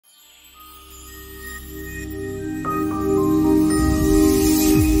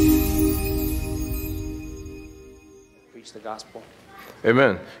gospel.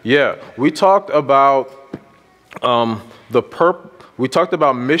 Amen. Yeah, we talked about we talked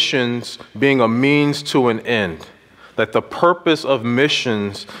about missions being a means to an end. That the purpose of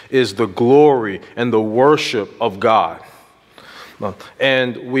missions is the glory and the worship of God.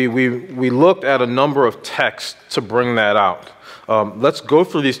 And we looked at a number of texts to bring that out. Let's go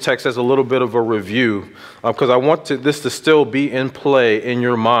through these texts as a little bit of a review, because I want this to still be in play in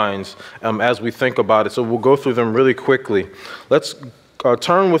your minds as we think about it. So we'll go through them really quickly. Let's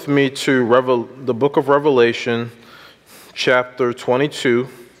turn with me to the book of Revelation, chapter 22.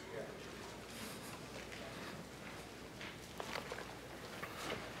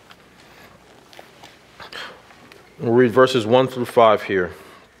 We'll read verses 1 through 5 here.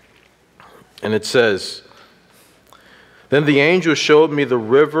 And it says, "Then the angel showed me the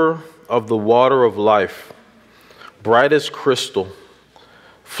river of the water of life, bright as crystal,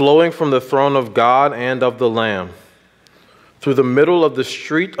 flowing from the throne of God and of the Lamb, through the middle of the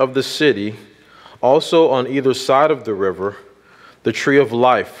street of the city, also on either side of the river, the tree of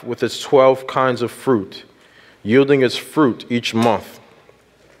life with its 12 kinds of fruit, yielding its fruit each month.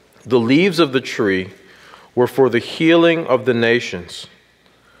 The leaves of the tree were for the healing of the nations.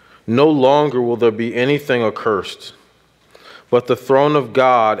 No longer will there be anything accursed, but the throne of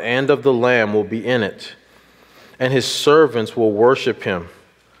God and of the Lamb will be in it, and his servants will worship him.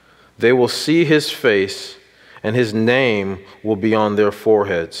 They will see his face, and his name will be on their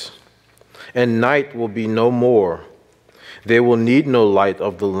foreheads. And night will be no more. They will need no light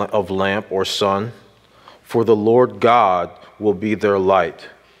of lamp or sun, for the Lord God will be their light,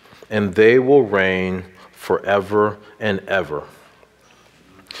 and they will reign forever and ever."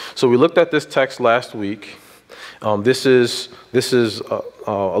 So we looked at this text last week. This is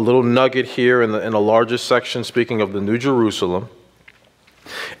a little nugget here in the largest section, speaking of the New Jerusalem.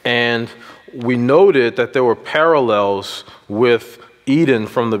 And we noted that there were parallels with Eden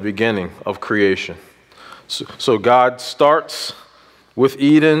from the beginning of creation. So God starts with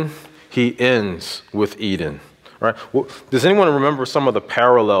Eden, he ends with Eden. Right? Well, does anyone remember some of the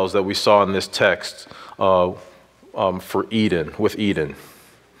parallels that we saw in this text for Eden, with Eden,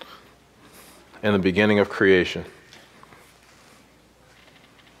 in the beginning of creation?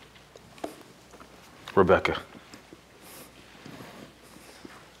 Rebecca.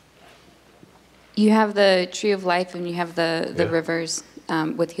 You have the tree of life and you have the rivers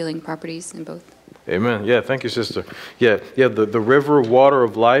with healing properties in both. Amen. Yeah, thank you, sister. Yeah, the river, water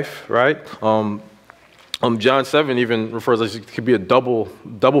of life, right? John 7 even refers, it could be a double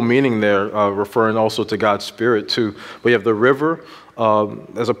meaning there, referring also to God's Spirit too. But you have the river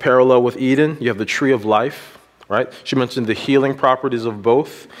as a parallel with Eden. You have the tree of life, right? She mentioned the healing properties of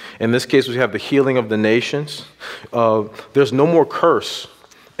both. In this case, we have the healing of the nations. There's no more curse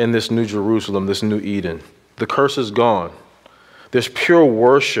in this New Jerusalem, this new Eden. The curse is gone. There's pure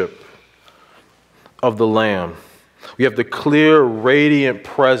worship of the Lamb. We have the clear, radiant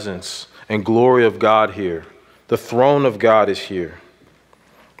presence and glory of God here. The throne of God is here.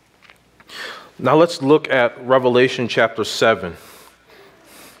 Now let's look at Revelation chapter 7,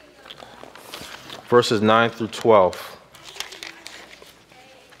 verses 9 through 12.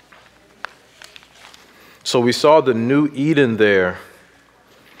 So we saw the new Eden there.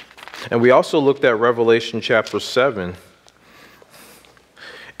 And we also looked at Revelation chapter 7.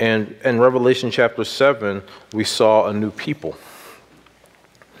 And in Revelation chapter 7, we saw a new people.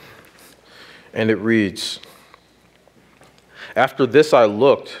 And it reads, "After this I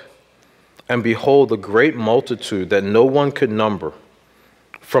looked, and behold, a great multitude that no one could number,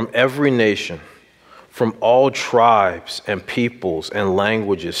 from every nation, from all tribes and peoples and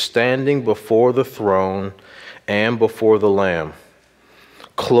languages, standing before the throne and before the Lamb,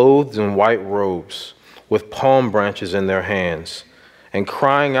 clothed in white robes, with palm branches in their hands, and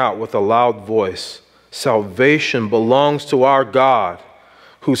crying out with a loud voice, 'Salvation belongs to our God,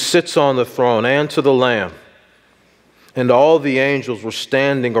 who sits on the throne, and to the Lamb.' And all the angels were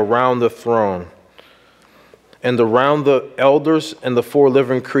standing around the throne, and around the elders and the 4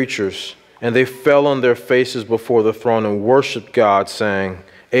 living creatures, and they fell on their faces before the throne and worshiped God, saying,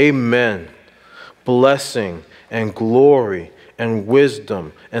 'Amen. Blessing and glory and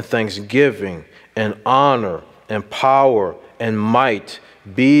wisdom and thanksgiving and honor and power and might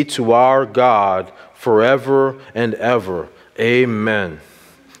be to our God forever and ever. Amen.'"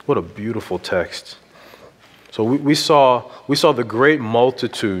 What a beautiful text. So we saw the great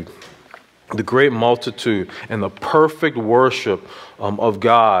multitude and the perfect worship of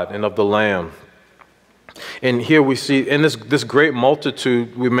God and of the Lamb. And here we see, in this great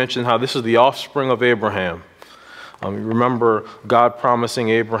multitude, we mentioned how this is the offspring of Abraham. Remember God promising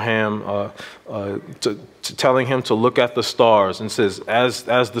Abraham, telling him to look at the stars, and says, as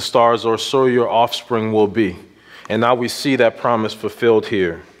the stars are, so your offspring will be. And now we see that promise fulfilled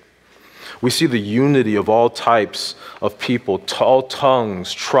here. We see the unity of all types of people, all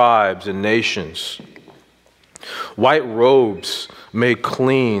tongues, tribes, and nations. White robes made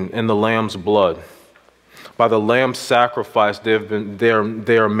clean in the Lamb's blood. By the Lamb's sacrifice, they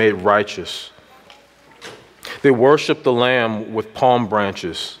are made righteous. They worship the Lamb with palm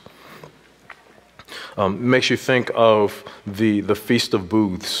branches. Makes you think of the Feast of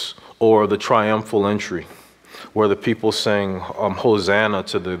Booths or the Triumphal Entry, where the people sang Hosanna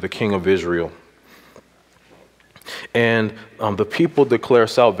to the King of Israel. And the people declare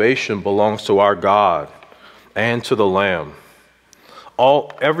salvation belongs to our God and to the Lamb.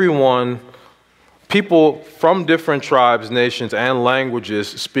 People from different tribes, nations, and languages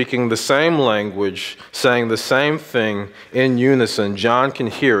speaking the same language, saying the same thing in unison. John can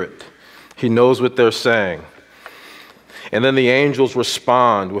hear it. He knows what they're saying. And then the angels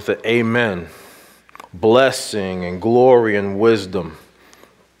respond with an amen, blessing and glory and wisdom.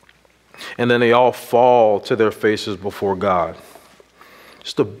 And then they all fall to their faces before God.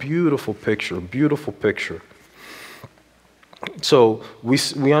 Just a beautiful picture, a beautiful picture. So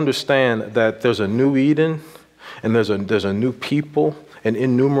we understand that there's a new Eden, and there's a new people, an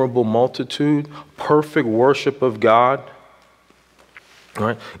innumerable multitude, perfect worship of God.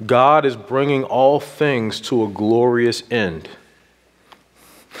 Right? God is bringing all things to a glorious end.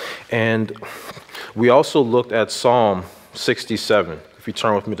 And we also looked at Psalm 67. If you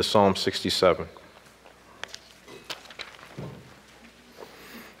turn with me to Psalm 67.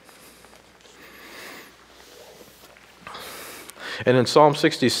 And in Psalm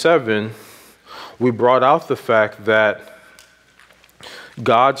 67, we brought out the fact that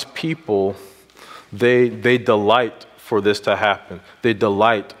God's people, they delight for this to happen. They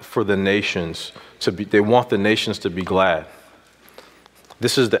delight for the nations to be, they want the nations to be glad.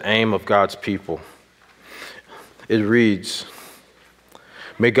 This is the aim of God's people. It reads,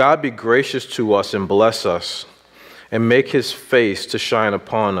 "May God be gracious to us and bless us, and make his face to shine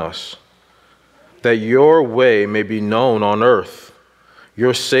upon us, that your way may be known on earth,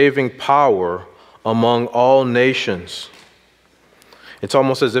 your saving power among all nations." It's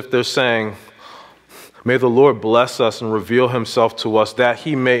almost as if they're saying, may the Lord bless us and reveal himself to us, that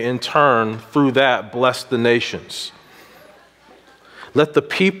he may in turn, through that, bless the nations. Let the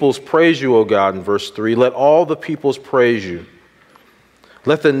peoples praise you, O God, in verse 3. Let all the peoples praise you.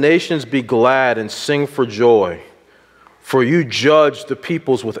 Let the nations be glad and sing for joy, for you judge the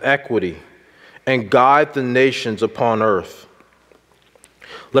peoples with equity and guide the nations upon earth.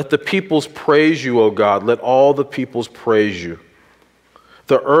 Let the peoples praise you, O God. Let all the peoples praise you.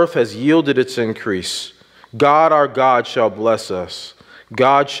 The earth has yielded its increase. God, our God, shall bless us.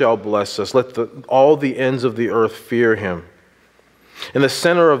 God shall bless us. Let all the ends of the earth fear him. In the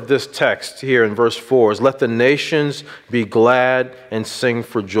center of this text here in verse 4 is, let the nations be glad and sing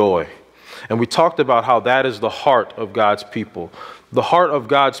for joy. And we talked about how that is the heart of God's people. The heart of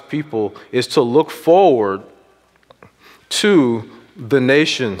God's people is to look forward to the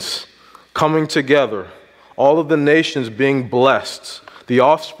nations coming together, all of the nations being blessed, the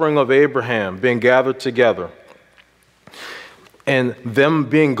offspring of Abraham being gathered together, and them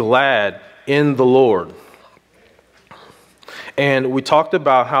being glad in the Lord. And we talked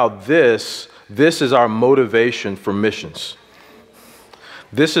about how this is our motivation for missions.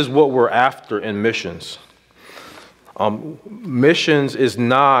 This is what we're after in missions. Missions is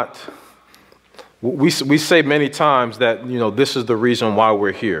not, we say many times that, this is the reason why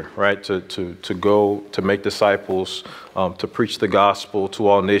we're here, right? To go, to make disciples, to preach the gospel to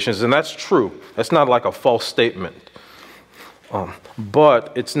all nations. And that's true. That's not like a false statement.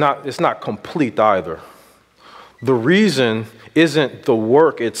 But it's not complete either. The reason isn't the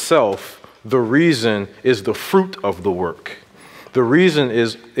work itself. The reason is the fruit of the work. The reason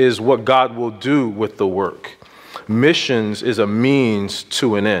is what God will do with the work. Missions is a means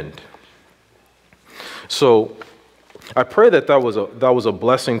to an end. So I pray that was a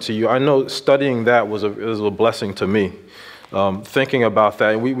blessing to you. I know studying that was a blessing to me. Thinking about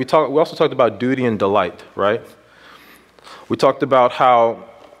that, and we also talked about duty and delight, right? We talked about how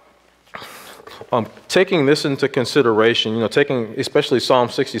taking this into consideration, taking especially Psalm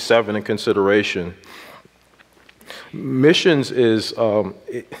 67 in consideration, missions is,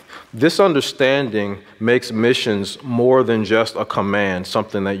 this understanding makes missions more than just a command,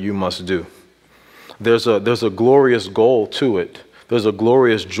 something that you must do. There's a glorious goal to it. There's a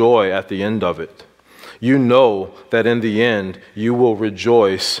glorious joy at the end of it. You know that in the end, you will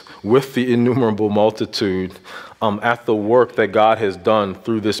rejoice with the innumerable multitude at the work that God has done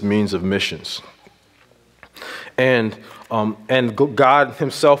through this means of missions. And God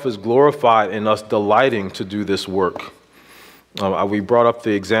himself is glorified in us delighting to do this work. We brought up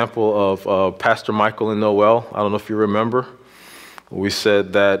the example of Pastor Michael and Noel. I don't know if you remember. We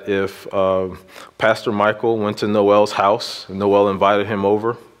said that if Pastor Michael went to Noel's house, and Noel invited him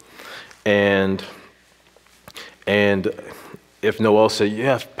over, and if Noel said,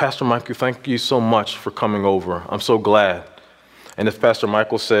 "Yes, Pastor Michael, thank you so much for coming over. I'm so glad." And if Pastor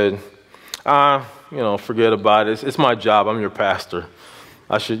Michael said, forget about it. It's my job. I'm your pastor.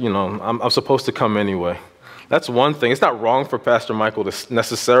 I should, I'm supposed to come anyway. That's one thing. It's not wrong for Pastor Michael to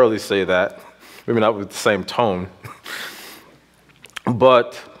necessarily say that. Maybe not with the same tone.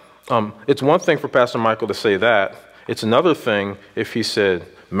 But it's one thing for Pastor Michael to say that. It's another thing if he said,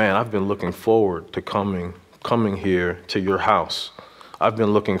 "Man, I've been looking forward to coming here to your house. I've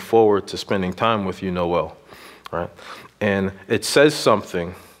been looking forward to spending time with you, Noel." Right? And it says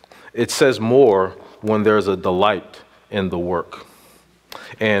something. It says more when there's a delight in the work.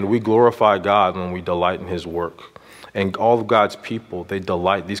 And we glorify God when we delight in his work. And all of God's people, they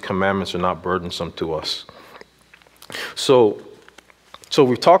delight. These commandments are not burdensome to us. So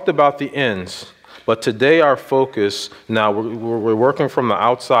we've talked about the ends, but today our focus, now we're working from the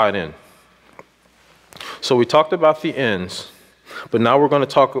outside in. So we talked about the ends, but now we're going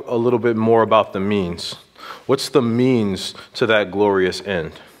to talk a little bit more about the means. What's the means to that glorious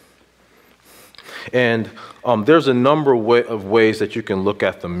end? And there's a number of ways that you can look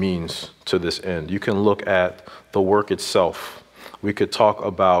at the means to this end. You can look at the work itself. We could talk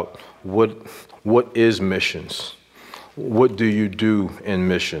about what is missions. What do you do in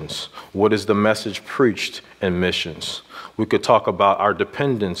missions? What is the message preached in missions? We could talk about our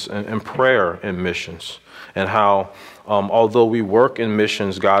dependence and prayer in missions, and how, although we work in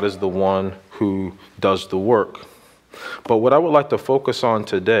missions, God is the one who does the work. But what I would like to focus on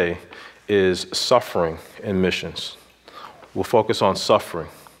today is suffering in missions. We'll focus on suffering.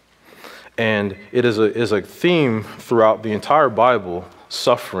 And it is a theme throughout the entire Bible,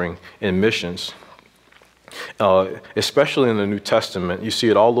 suffering in missions. Especially in the New Testament, you see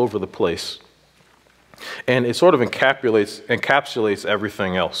it all over the place. And it sort of encapsulates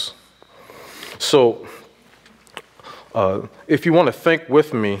everything else. So if you want to think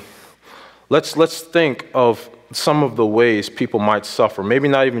with me, let's think of some of the ways people might suffer. Maybe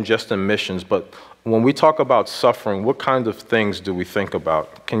not even just in missions, but when we talk about suffering, what kind of things do we think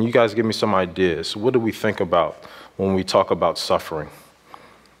about? Can you guys give me some ideas? What do we think about when we talk about suffering?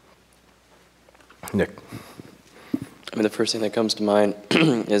 Nick. I mean, the first thing that comes to mind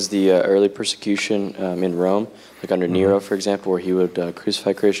is the early persecution in Rome, like under Nero, for example, where he would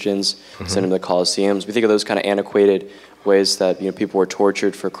crucify Christians, send them to the Colosseums. We think of those kind of antiquated ways that people were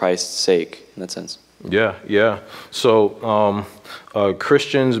tortured for Christ's sake, in that sense. Yeah. So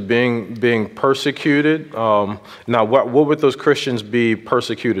Christians being persecuted. Now, what would those Christians be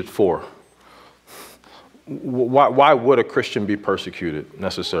persecuted for? Why would a Christian be persecuted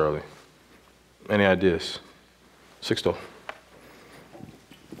necessarily? Any ideas? Sixto.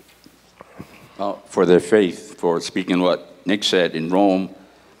 For their faith, for speaking what Nick said, in Rome,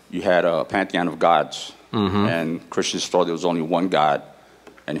 you had a pantheon of gods, and Christians thought there was only one God,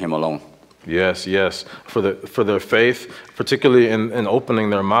 and him alone. Yes. For their faith, particularly in opening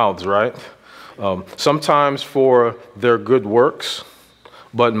their mouths, right? Sometimes for their good works,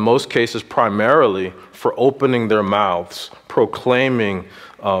 but in most cases primarily for opening their mouths, proclaiming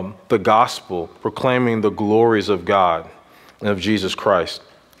the gospel, proclaiming the glories of God and of Jesus Christ.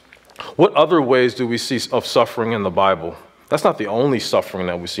 What other ways do we see of suffering in the Bible? That's not the only suffering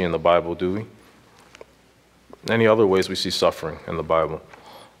that we see in the Bible, do we? Any other ways we see suffering in the Bible?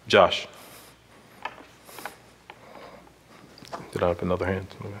 Josh. Did I have another hand?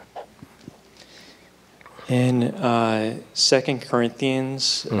 In 2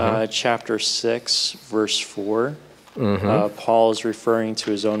 Corinthians chapter 6, verse 4, Paul is referring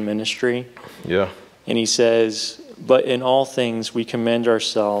to his own ministry. Yeah. And he says, "But in all things we commend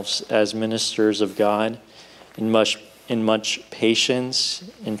ourselves as ministers of God in much patience,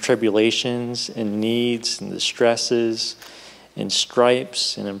 in tribulations, in needs, and distresses, in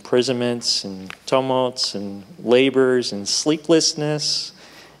stripes, and imprisonments, and tumults, and labors, and sleeplessness,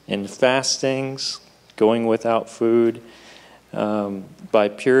 and fastings, going without food, by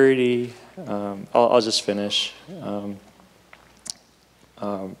purity." I'll just finish.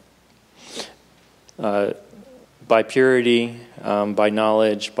 By purity, by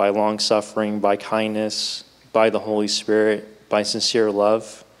knowledge, by long-suffering, by kindness, by the Holy Spirit, by sincere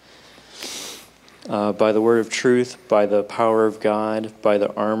love. by the word of truth, by the power of God, by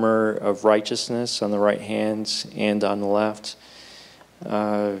the armor of righteousness on the right hand and on the left,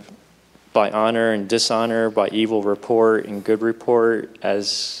 by honor and dishonor, by evil report and good report,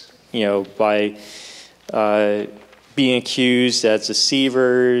 as by being accused as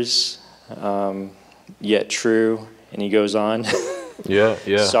deceivers, yet true. And he goes on. Yeah.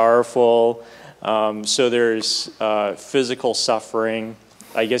 Sorrowful. So there's physical suffering.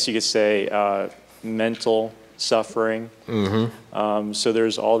 I guess you could say mental suffering. So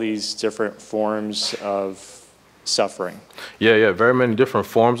there's all these different forms of suffering. Yeah, very many different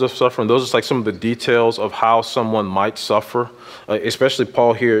forms of suffering. Those are like some of the details of how someone might suffer, especially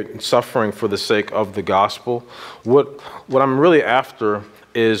Paul here, suffering for the sake of the gospel. What I'm really after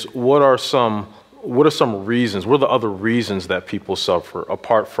is what are some reasons, what are the other reasons that people suffer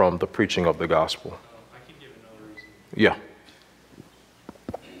apart from the preaching of the gospel? I can give another reason. Yeah.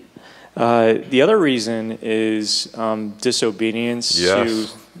 The other reason is disobedience to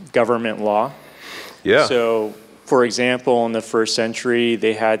government law. Yeah. So, for example, in the first century,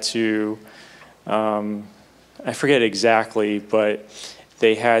 they had to, I forget exactly, but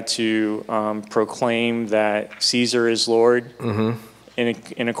they had to proclaim that Caesar is Lord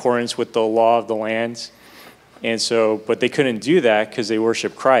in accordance with the law of the land. And so, but they couldn't do that because they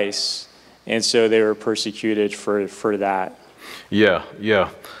worship Christ. And so they were persecuted for that. Yeah.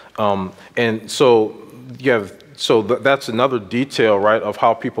 And so you have, that's another detail, right, of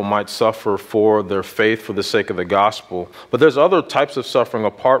how people might suffer for their faith for the sake of the gospel. But there's other types of suffering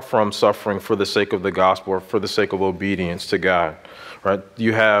apart from suffering for the sake of the gospel or for the sake of obedience to God, right?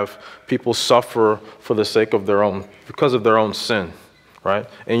 You have people suffer for the sake of because of their own sin, right?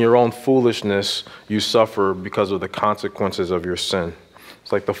 In your own foolishness, you suffer because of the consequences of your sin.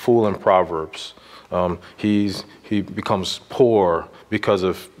 It's like the fool in Proverbs. He becomes poor because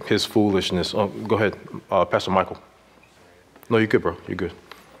of his foolishness. Oh, go ahead, Pastor Michael. No, you're good, bro. You're good.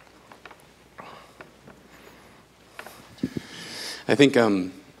 I think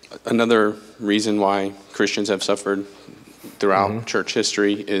another reason why Christians have suffered throughout church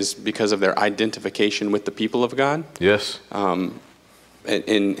history is because of their identification with the people of God. Yes.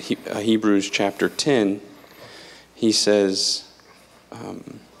 In Hebrews chapter 10, he says,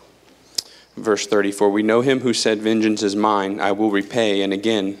 verse 34, we know him who said, vengeance is mine, I will repay, and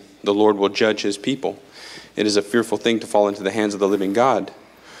again, the Lord will judge his people. It is a fearful thing to fall into the hands of the living God.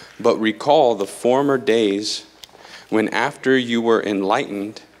 But recall the former days when after you were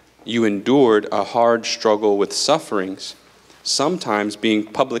enlightened, you endured a hard struggle with sufferings, sometimes being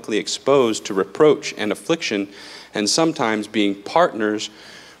publicly exposed to reproach and affliction, and sometimes being partners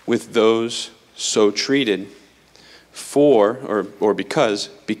with those so treated.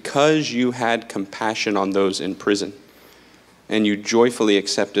 Because you had compassion on those in prison, and you joyfully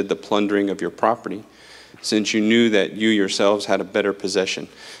accepted the plundering of your property, since you knew that you yourselves had a better possession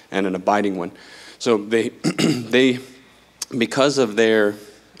and an abiding one. So they because of their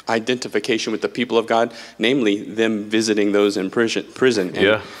identification with the people of God, namely them visiting those in prison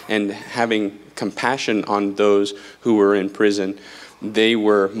and having compassion on those who were in prison, they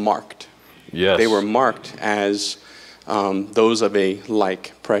were marked. Yes. They were marked as those of a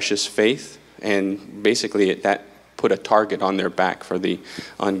like precious faith, and basically that put a target on their back for the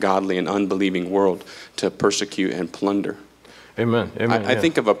ungodly and unbelieving world to persecute and plunder. Amen. I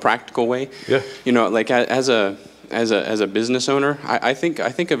think of a practical way. Yeah. Like as a business owner, I think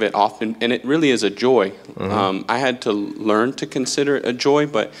of it often, and it really is a joy. I had to learn to consider it a joy,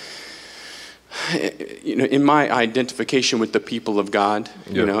 but in my identification with the people of God,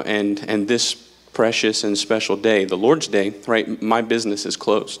 and this precious and special day, the Lord's Day, right? My business is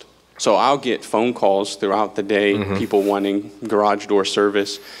closed. So I'll get phone calls throughout the day, people wanting garage door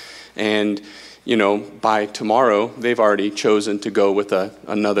service. And, by tomorrow, they've already chosen to go with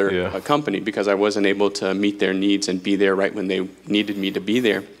another company because I wasn't able to meet their needs and be there right when they needed me to be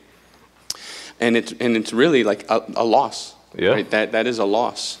there. And it's really like a loss. Yeah. Right? That is a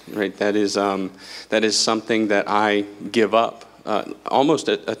loss, right? That is something that I give up. Almost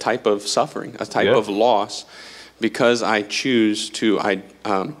a type of suffering, a type of loss, because I choose to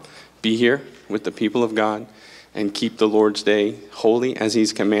be here with the people of God and keep the Lord's Day holy as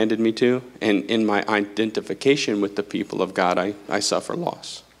he's commanded me to. And in my identification with the people of God, I suffer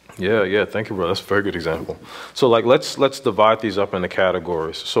loss. Yeah. Thank you, bro. That's a very good example. So let's divide these up into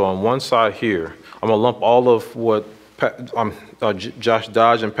categories. So on one side here, I'm going to lump all of what Josh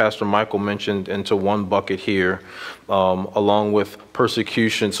Dodge and Pastor Michael mentioned into one bucket here, along with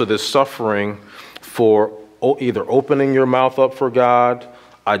persecution. So there's suffering for either opening your mouth up for God,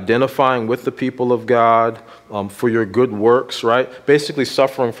 identifying with the people of God, for your good works, right? Basically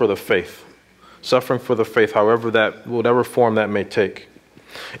suffering for the faith. Suffering for the faith, whatever form that may take.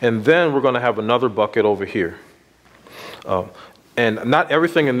 And then we're going to have another bucket over here. And not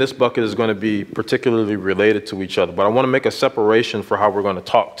everything in this bucket is going to be particularly related to each other, but I want to make a separation for how we're going to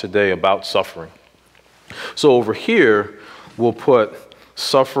talk today about suffering. So over here, we'll put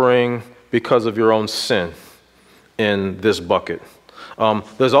suffering because of your own sin in this bucket.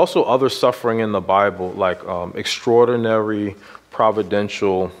 There's also other suffering in the Bible, like extraordinary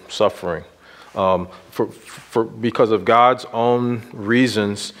providential suffering. Because of God's own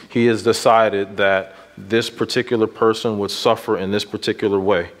reasons, he has decided that this particular person would suffer in this particular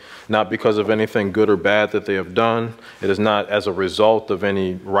way. Not because of anything good or bad that they have done. It is not as a result of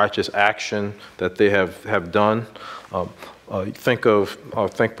any righteous action that they have done. Think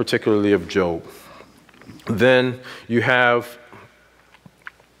particularly of Job. Then you have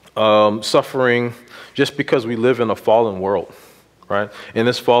suffering just because we live in a fallen world, right? In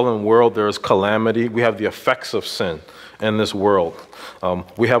this fallen world, there is calamity. We have the effects of sin in this world.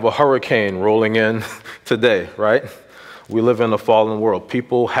 We have a hurricane rolling in today, right? We live in a fallen world.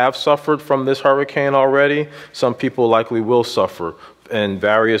 People have suffered from this hurricane already. Some people likely will suffer in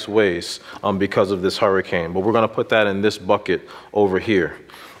various ways because of this hurricane. But we're going to put that in this bucket over here.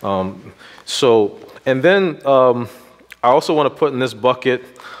 And then I also want to put in this bucket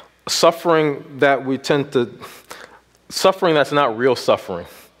suffering suffering that's not real suffering.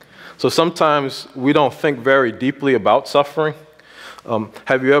 So sometimes we don't think very deeply about suffering.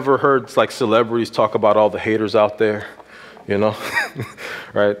 Have you ever heard like celebrities talk about all the haters out there? You know,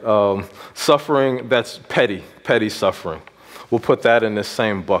 right? Suffering that's petty suffering. We'll put that in this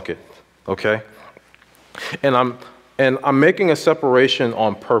same bucket, okay? And I'm making a separation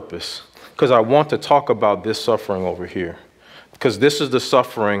on purpose because I want to talk about this suffering over here. Because this is the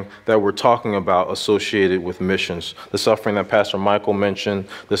suffering that we're talking about associated with missions. The suffering that Pastor Michael mentioned,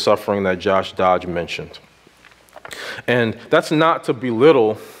 the suffering that Josh Dodge mentioned. And that's not to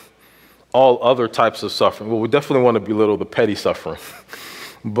belittle all other types of suffering. Well, we definitely want to belittle the petty suffering.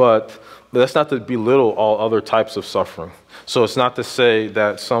 But that's not to belittle all other types of suffering. So it's not to say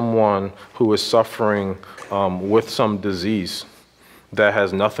that someone who is suffering with some disease that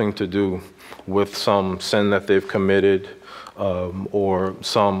has nothing to do with some sin that they've committed, or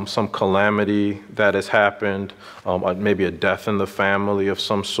some calamity that has happened, maybe a death in the family of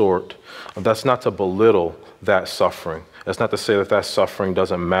some sort. That's not to belittle that suffering. That's not to say that that suffering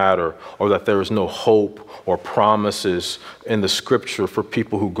doesn't matter or that there is no hope or promises in the scripture for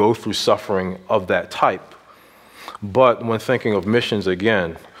people who go through suffering of that type. But when thinking of missions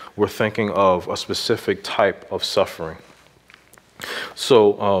again, we're thinking of a specific type of suffering.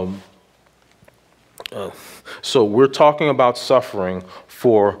 So we're talking about suffering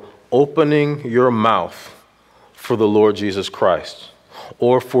for opening your mouth for the Lord Jesus Christ,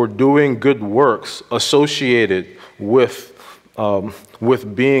 or for doing good works associated with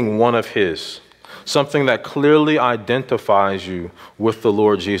being one of his, something that clearly identifies you with the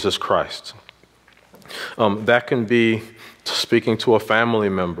Lord Jesus Christ. That can be speaking to a family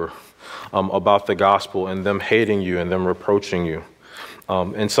member about the gospel and them hating you and them reproaching you.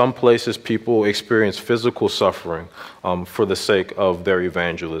 In some places, people experience physical suffering for the sake of their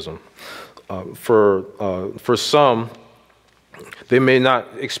evangelism. For some, they may not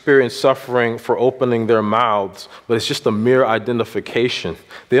experience suffering for opening their mouths, but it's just a mere identification.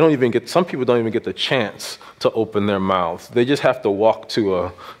 Some people don't even get the chance to open their mouths. They just have to walk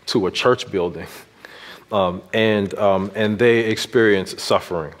to a church building, and they experience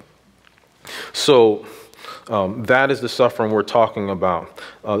suffering. So that is the suffering we're talking about.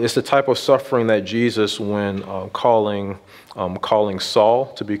 It's the type of suffering that Jesus, when calling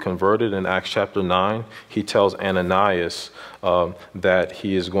Saul to be converted in Acts chapter 9, he tells Ananias that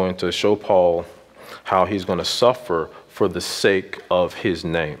he is going to show Paul how he's going to suffer for the sake of his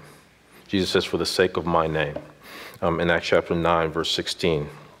name. Jesus says, for the sake of my name, in Acts chapter 9, verse 16.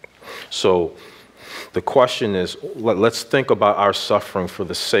 So the question is, let's think about our suffering for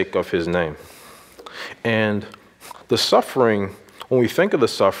the sake of his name. And the suffering, when we think of the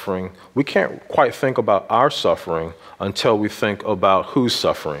suffering, we can't quite think about our suffering until we think about who's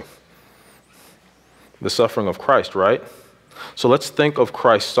suffering. The suffering of Christ, right? So let's think of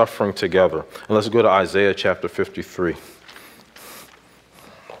Christ's suffering together. And let's go to Isaiah chapter 53.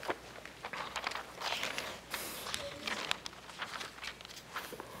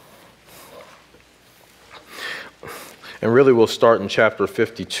 And really we'll start in chapter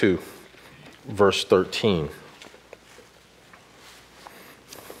 52. Verse 13.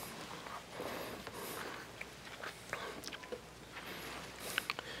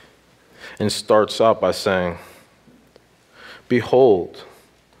 And starts out by saying, "Behold,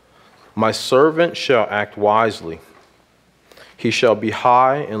 My servant shall act wisely. He shall be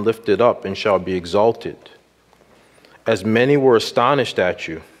high and lifted up and shall be exalted. As many were astonished at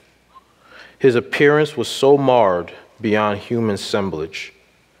you, his appearance was so marred beyond human semblance,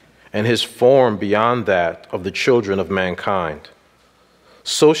 and his form beyond that of the children of mankind.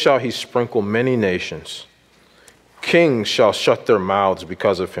 So shall he sprinkle many nations. Kings shall shut their mouths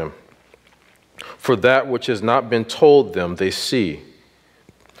because of him. For that which has not been told them they see,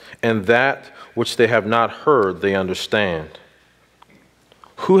 and that which they have not heard they understand.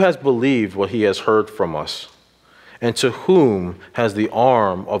 Who has believed what he has heard from us? And to whom has the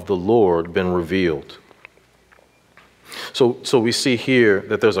arm of the Lord been revealed? So we see here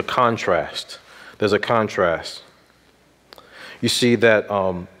that there's a contrast. There's a contrast. You see that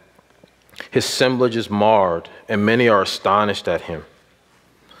his semblance is marred, and many are astonished at him.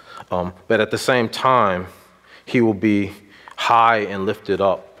 But at the same time, he will be high and lifted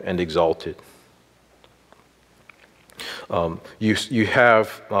up and exalted. You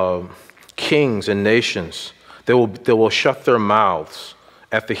have kings and nations. They will shut their mouths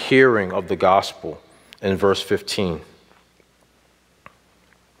at the hearing of the gospel in verse 15.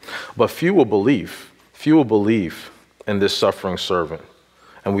 But few will believe. Few will believe in this suffering servant.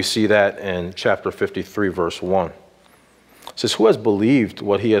 And we see that in chapter 53, verse 1. It says, who has believed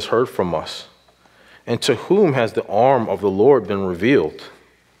what he has heard from us? And to whom has the arm of the Lord been revealed?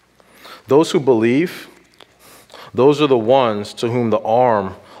 Those who believe, those are the ones to whom the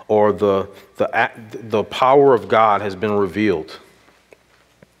arm or the power of God has been revealed.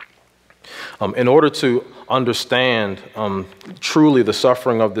 In order to understand truly the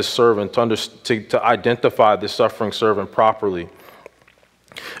suffering of this servant, to identify this suffering servant properly,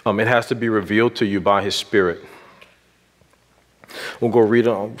 it has to be revealed to you by his Spirit.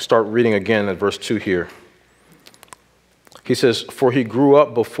 We'll start reading again at verse 2 here. He says, for he grew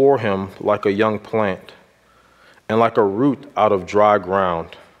up before him like a young plant, and like a root out of dry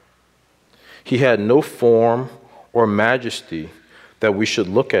ground. He had no form or majesty that we should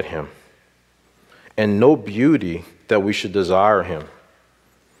look at him, and no beauty that we should desire him.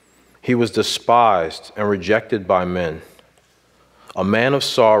 He was despised and rejected by men, a man of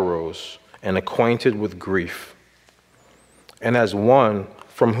sorrows and acquainted with grief. And as one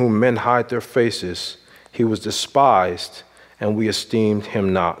from whom men hide their faces, he was despised, and we esteemed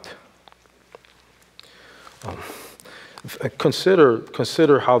him not.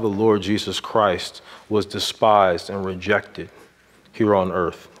 Consider how the Lord Jesus Christ was despised and rejected here on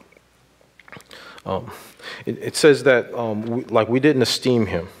earth. It says that we didn't esteem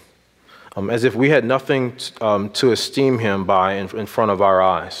him, as if we had nothing to esteem him by in front of our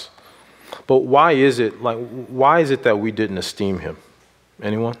eyes. But why is it that we didn't esteem him?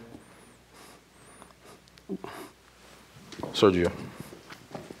 Anyone? Sergio.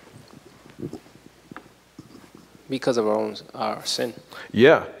 Because of our sin.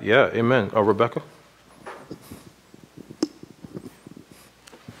 Yeah, amen. Rebecca?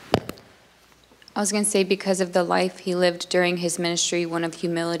 I was going to say because of the life he lived during his ministry, one of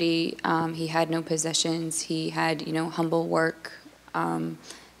humility. He had no possessions. He had, humble work.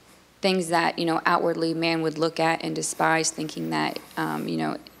 Things that, outwardly man would look at and despise, thinking that,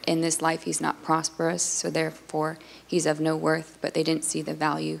 in this life he's not prosperous, so therefore he's of no worth. But they didn't see the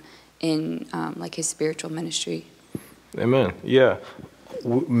value in his spiritual ministry. Amen. Yeah.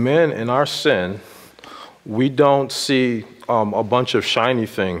 Men in our sin, we don't see a bunch of shiny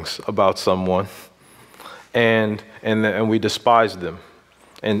things about someone and we despise them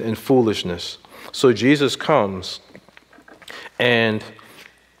and foolishness. So Jesus comes, and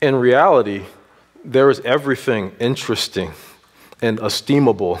in reality, there is everything interesting and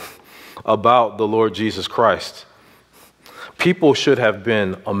esteemable about the Lord Jesus Christ. People should have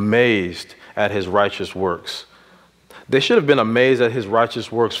been amazed at his righteous works. They should have been amazed at his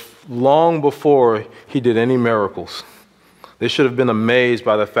righteous works long before he did any miracles. They should have been amazed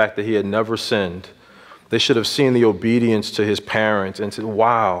by the fact that he had never sinned. They should have seen the obedience to his parents and said,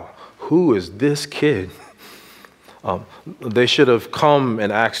 wow, who is this kid? They should have come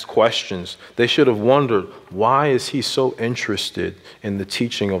and asked questions. They should have wondered, why is he so interested in the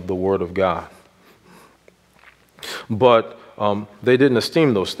teaching of the Word of God? But they didn't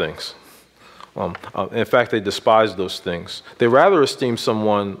esteem those things. In fact, they despised those things. They rather esteem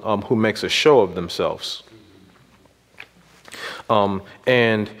someone who makes a show of themselves.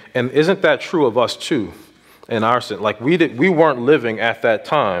 And isn't that true of us too in our sin? Like we weren't living at that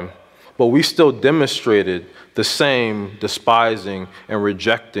time, but we still demonstrated the same despising and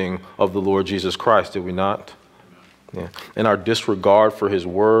rejecting of the Lord Jesus Christ, did we not? Yeah. And our disregard for his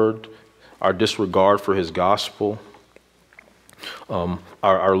word, our disregard for his gospel.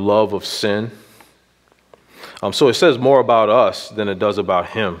 our love of sin. So it says more about us than it does about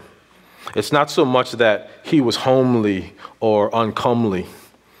him. It's not so much that he was homely or uncomely.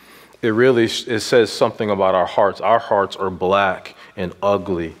 It says something about our hearts. Our hearts are black and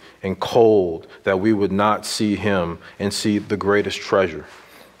ugly and cold, that we would not see him and see the greatest treasure.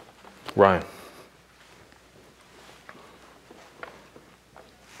 Ryan.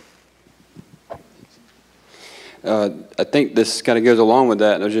 I think this kind of goes along with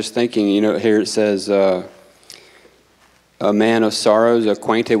that. I was just thinking, here it says, a man of sorrows,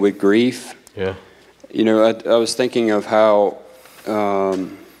 acquainted with grief. Yeah. I was thinking of how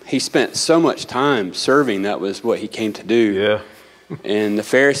he spent so much time serving. That was what he came to do. Yeah. And the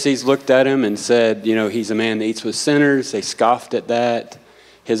Pharisees looked at him and said, he's a man that eats with sinners. They scoffed at that.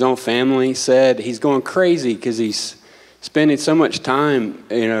 His own family said he's going crazy because he's spending so much time,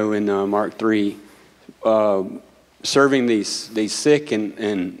 in Mark 3, serving these sick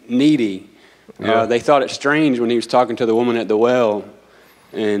and needy. Yeah. They thought it strange when he was talking to the woman at the well.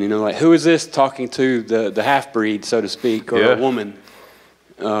 And, who is this talking to the half-breed, so to speak, or a woman,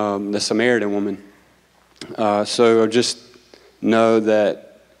 the Samaritan woman. So just know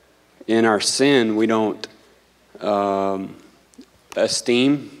that in our sin, we don't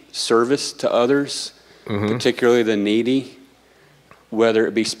esteem service to others, particularly the needy, whether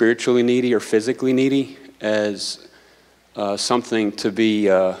it be spiritually needy or physically needy, as something to be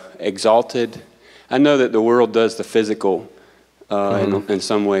exalted. I know that the world does the physical in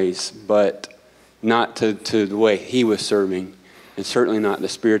some ways, but not to the way he was serving, and certainly not the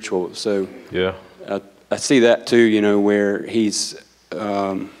spiritual. So Yeah. I see that too, where he's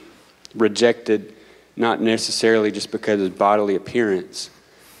rejected, not necessarily just because of his bodily appearance,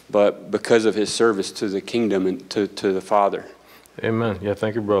 but because of his service to the kingdom and to the Father. Amen. Yeah,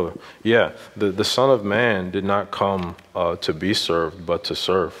 thank you, brother. Yeah, the Son of Man did not come to be served, but to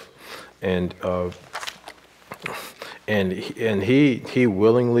serve. And he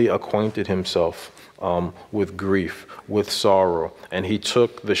willingly acquainted himself with grief, with sorrow, and he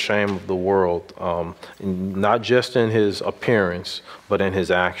took the shame of the world, not just in his appearance, but in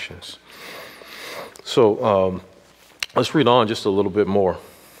his actions. So let's read on just a little bit more.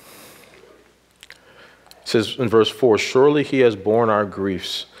 It says in verse 4, surely he has borne our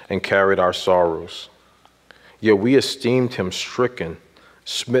griefs and carried our sorrows. Yet we esteemed him stricken,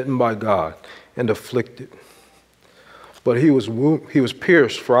 smitten by God, and afflicted. But he was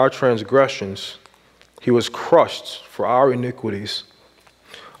pierced for our transgressions. He was crushed for our iniquities.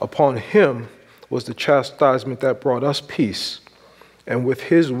 Upon him was the chastisement that brought us peace, and with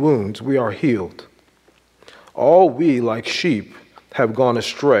his wounds we are healed. All we, like sheep, have gone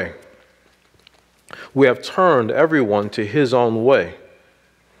astray. We have turned everyone to his own way,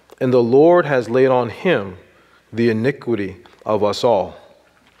 and the Lord has laid on him the iniquity of us all.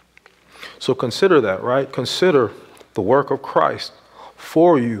 So consider that, right? Consider the work of Christ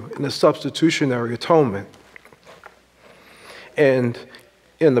for you in the substitutionary atonement. And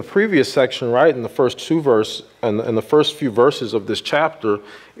in the previous section, right, in the first few verses of this chapter,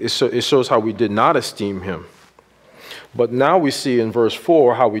 it shows how we did not esteem him. But now we see in verse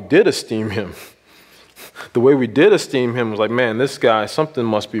 4 how we did esteem him. The way we did esteem him was like, man, this guy, something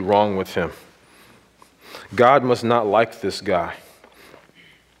must be wrong with him. God must not like this guy.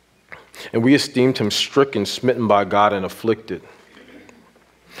 And we esteemed him stricken, smitten by God, and afflicted.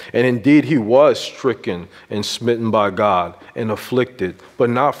 And indeed, he was stricken and smitten by God and afflicted, but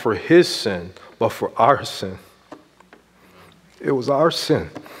not for his sin, but for our sin. It was our sin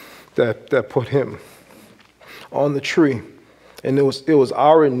that put him on the tree. And it was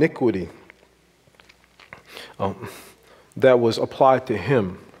our iniquity that was applied to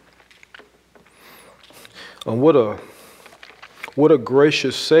him. And what a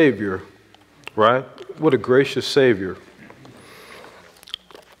gracious Savior, right? What a gracious Savior.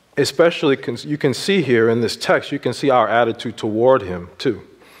 Especially, you can see here in this text, you can see our attitude toward him too,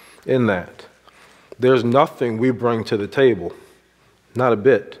 in that. There's nothing we bring to the table, not a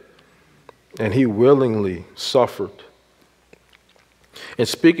bit. And he willingly suffered. And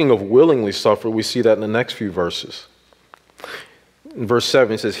speaking of willingly suffered, we see that in the next few verses. In verse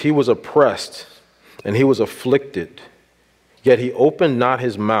 7, it says, he was oppressed and he was afflicted, yet he opened not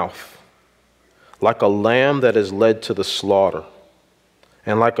his mouth. Like a lamb that is led to the slaughter,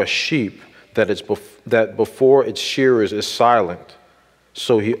 and like a sheep that before its shearers is silent,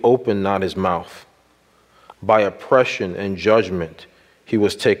 so he opened not his mouth. By oppression and judgment he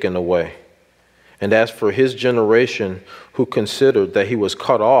was taken away. And as for his generation, who considered that he was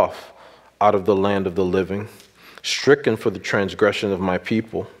cut off out of the land of the living, stricken for the transgression of my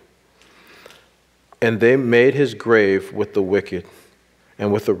people. And they made his grave with the wicked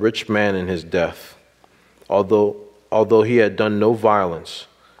and with the rich man in his death, although he had done no violence,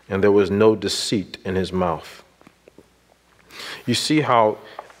 and there was no deceit in his mouth. You see how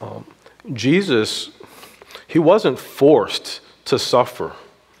Jesus, he wasn't forced to suffer.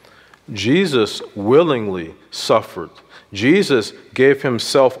 Jesus willingly suffered. Jesus gave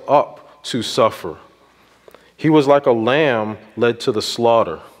himself up to suffer. He was like a lamb led to the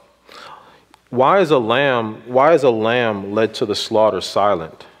slaughter. Why is a lamb led to the slaughter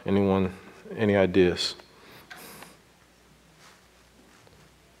silent? Anyone, any ideas?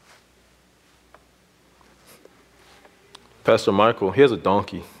 Pastor Michael, he has a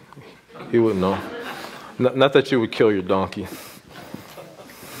donkey. He would know. Not that you would kill your donkey.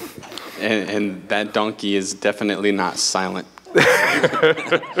 And that donkey is definitely not silent.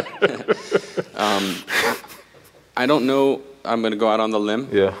 I don't know. I'm going to go out on the limb.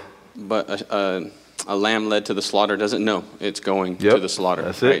 Yeah. But a lamb led to the slaughter doesn't know it's going to the slaughter.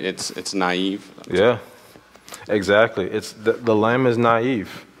 That's right? it. It's naive. Yeah, exactly. It's the lamb is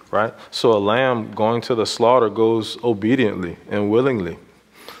naive, right? So a lamb going to the slaughter goes obediently and willingly.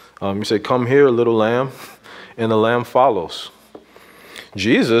 You say, "Come here, little lamb," and the lamb follows.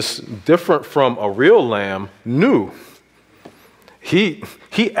 Jesus, different from a real lamb, knew. He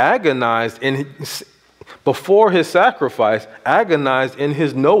agonized before his sacrifice, agonized in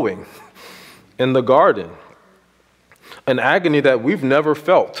his knowing in the garden. An agony that we've never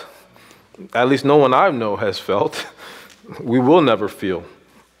felt. At least no one I know has felt. We will never feel.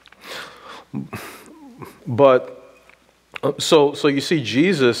 But so you see,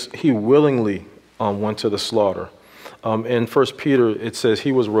 Jesus, he willingly went to the slaughter. In 1 Peter, it says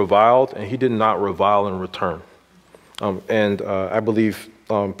he was reviled and he did not revile in return. I believe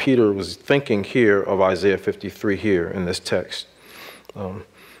Peter was thinking here of Isaiah 53 here in this text.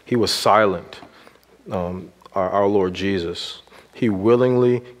 He was silent, our Lord Jesus. He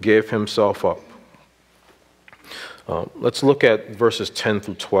willingly gave himself up. Let's look at verses 10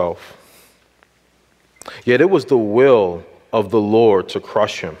 through 12. Yet it was the will of the Lord to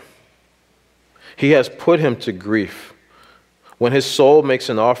crush him. He has put him to grief. When his soul makes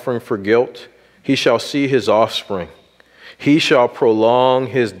an offering for guilt, he shall see his offspring. He shall prolong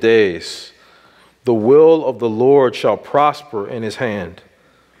his days. The will of the Lord shall prosper in his hand.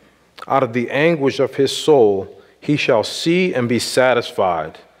 Out of the anguish of his soul, he shall see and be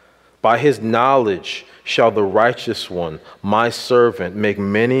satisfied. By his knowledge shall the righteous one, my servant, make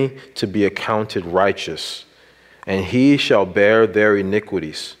many to be accounted righteous, and he shall bear their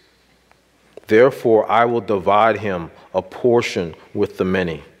iniquities. Therefore I will divide him a portion with the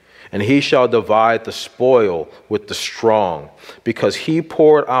many, and he shall divide the spoil with the strong, because he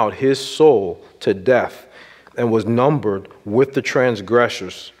poured out his soul to death and was numbered with the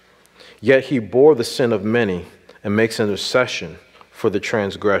transgressors. Yet he bore the sin of many and makes intercession for the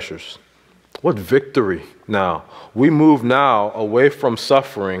transgressors. What victory now. We move now away from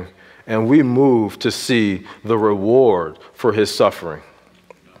suffering and we move to see the reward for his suffering.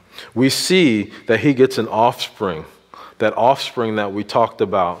 We see that he gets an offspring, that offspring that we talked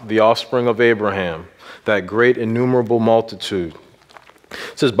about, the offspring of Abraham, that great innumerable multitude.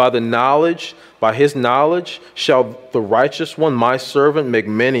 It says, by his knowledge shall the righteous one, my servant, make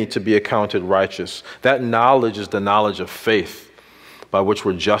many to be accounted righteous. That knowledge is the knowledge of faith by which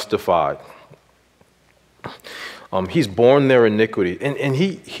we're justified. He's borne their iniquity, and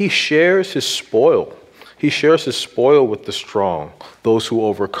he shares his spoil. He shares his spoil with the strong, those who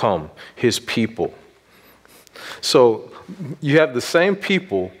overcome, his people. So you have the same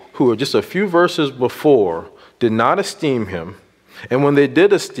people who are just a few verses before did not esteem him. And when they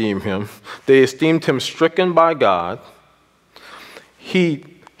did esteem him, they esteemed him stricken by God. He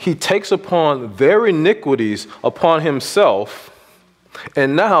takes upon their iniquities upon himself.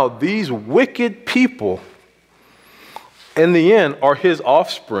 And now these wicked people, in the end, are his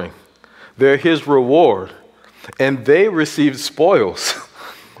offspring. They're his reward. And they received spoils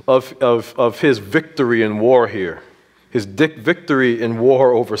of his victory in war here. His victory in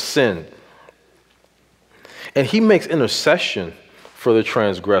war over sin. And he makes intercession for the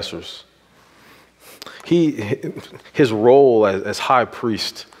transgressors. His role as high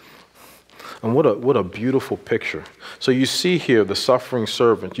priest. And what a beautiful picture. So you see here the suffering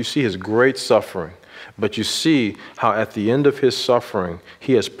servant. You see his great suffering. But you see how at the end of his suffering,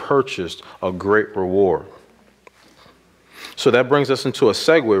 he has purchased a great reward. So that brings us into a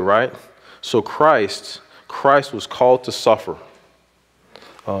segue, right? So Christ was called to suffer.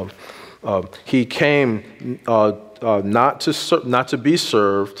 He came not to be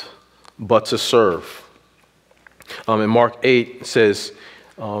served, but to serve. In Mark 8, it says,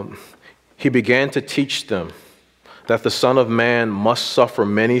 he began to teach them that the Son of Man must suffer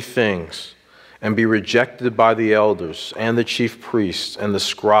many things and be rejected by the elders and the chief priests and the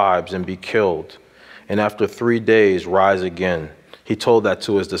scribes and be killed, and after 3 days rise again. He told that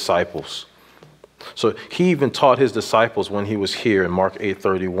to his disciples. So he even taught his disciples when he was here in Mark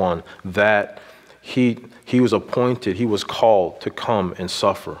 8:31 that he was appointed, he was called to come and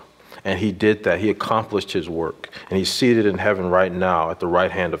suffer. And he did that. He accomplished his work. And he's seated in heaven right now at the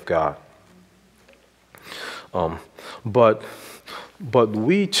right hand of God. But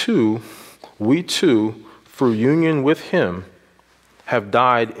we too, through union with him, have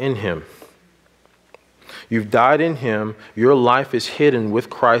died in him. You've died in him. Your life is hidden with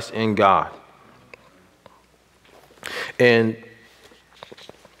Christ in God.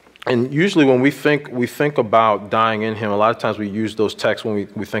 And usually when we think about dying in him, a lot of times we use those texts when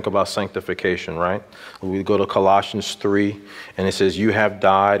we think about sanctification, right? We go to Colossians 3, and it says, you have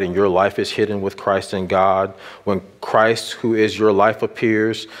died and your life is hidden with Christ in God. When Christ, who is your life,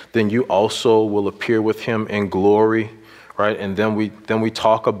 appears, then you also will appear with him in glory, right? And then we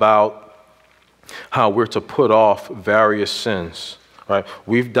talk about how we're to put off various sins. Right?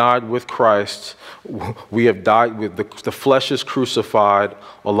 We've died with Christ. We have died with the flesh is crucified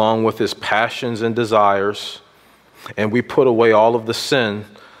along with his passions and desires, and we put away all of the sin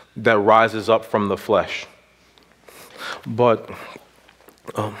that rises up from the flesh. But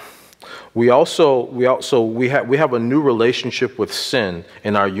we have a new relationship with sin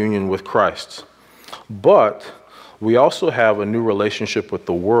in our union with Christ. But we also have a new relationship with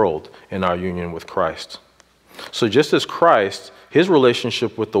the world in our union with Christ. So just as Christ, his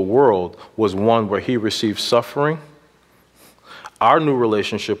relationship with the world was one where he received suffering, our new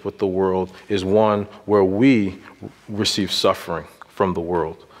relationship with the world is one where we receive suffering from the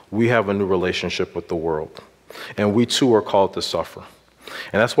world. We have a new relationship with the world, and we too are called to suffer.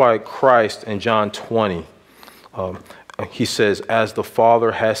 And that's why Christ in John 20, he says, as the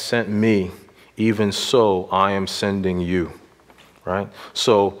Father has sent me, even so I am sending you, right?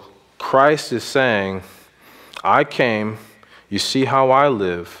 So Christ is saying, I came, you see how I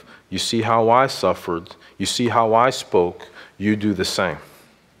live, you see how I suffered, you see how I spoke, you do the same.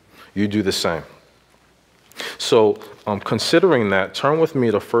 You do the same. So considering that, turn with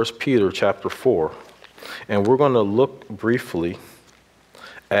me to 1 Peter chapter 4, and we're going to look briefly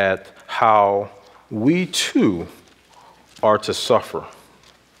at how we too are to suffer.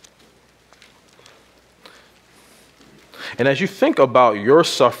 And as you think about your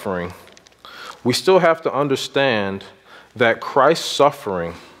suffering, we still have to understand that Christ's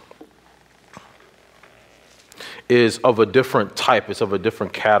suffering is of a different type, it's of a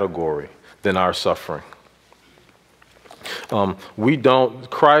different category than our suffering.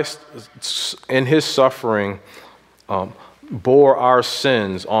 Christ in his suffering bore our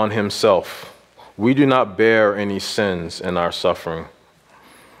sins on himself. We do not bear any sins in our suffering.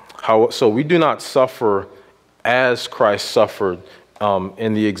 So we do not suffer as Christ suffered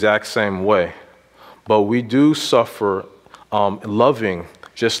in the exact same way. But we do suffer loving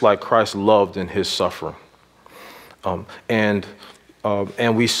just like Christ loved in his suffering. And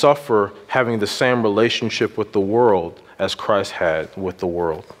we suffer having the same relationship with the world as Christ had with the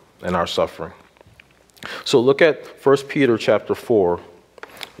world in our suffering. So look at 1 Peter chapter 4,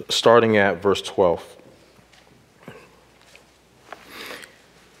 starting at verse 12.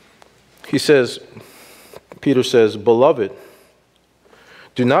 Peter says, Beloved,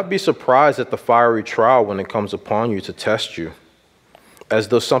 do not be surprised at the fiery trial when it comes upon you to test you, as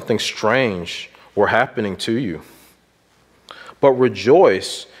though something strange were happening to you. But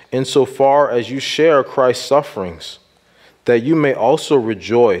rejoice insofar as you share Christ's sufferings, that you may also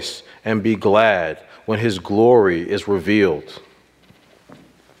rejoice and be glad when his glory is revealed.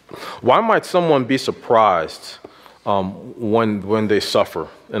 Why might someone be surprised when they suffer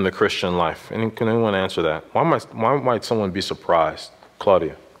in the Christian life? Can anyone answer that? Why might someone be surprised?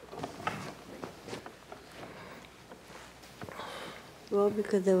 Claudia. Well,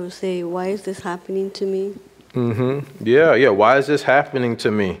 because they will say, why is this happening to me? Mm-hmm. Yeah. Why is this happening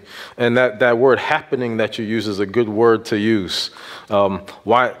to me? And that word happening that you use is a good word to use.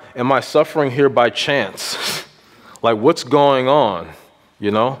 Why am I suffering here by chance? Like, what's going on?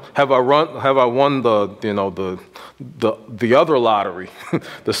 You know, have I won the other lottery,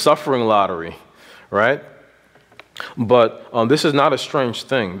 the suffering lottery, right? But this is not a strange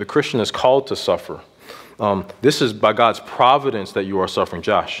thing. The Christian is called to suffer. This is by God's providence that you are suffering.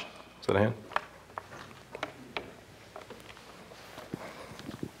 Josh, is that a hand?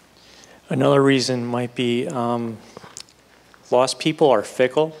 Another reason might be lost people are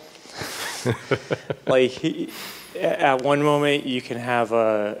fickle. Like at one moment you can have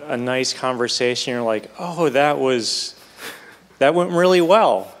a nice conversation. You're like, oh, that went really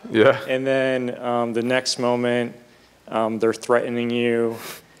well. Yeah. And then the next moment, they're threatening you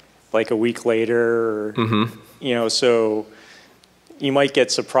like a week later. Or, you know, so you might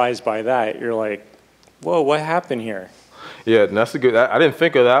get surprised by that. You're like, whoa, what happened here? Yeah, and that's a good. I didn't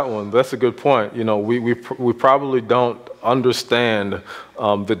think of that one. But that's a good point. You know, we probably don't understand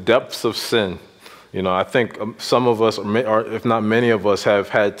the depths of sin. You know, I think some of us, or if not many of us, have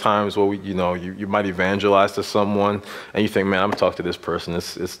had times where you might evangelize to someone, and you think, man, I'm gonna talk to this person.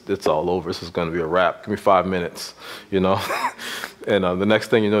 It's all over. This is gonna be a wrap. Give me 5 minutes. You know, and the next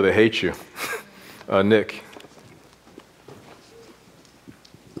thing you know, they hate you. Nick.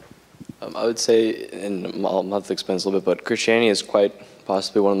 I would say, and I'll have to explain this a little bit, but Christianity is quite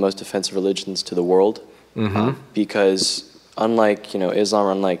possibly one of the most offensive religions to the world, because unlike Islam,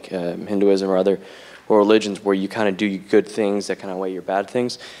 or unlike Hinduism or other religions where you kind of do good things that kind of weigh your bad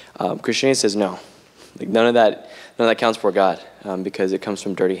things, Christianity says no, like none of that counts for God, because it comes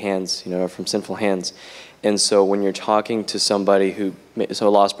from dirty hands, from sinful hands. And so when you're talking to somebody who is a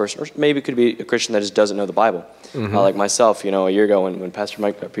lost person, or maybe it could be a Christian that just doesn't know the Bible, like myself, a year ago when Pastor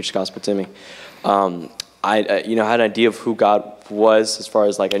Mike preached the gospel to me, I had an idea of who God was, as far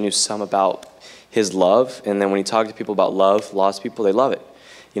as like I knew some about His love. And then when you talk to people about love, lost people, they love it.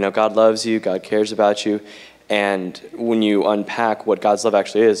 God loves you, God cares about you. And when you unpack what God's love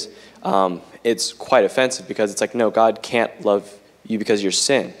actually is, it's quite offensive, because it's like, no, God can't love you because of your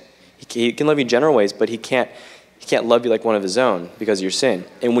sin. He can love you in general ways, but he can't love you like one of his own because of your sin.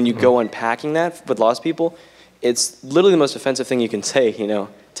 And when you go unpacking that with lost people, it's literally the most offensive thing you can say,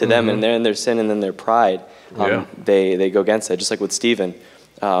 to them, and they're in their sin and then their pride. They go against that, just like with Stephen.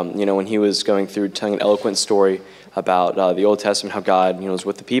 When he was going through telling an eloquent story about the Old Testament, how God, was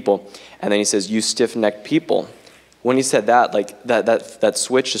with the people, and then he says, "You stiff-necked people." When he said that, like that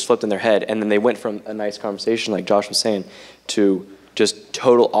switch just flipped in their head, and then they went from a nice conversation, like Josh was saying, to just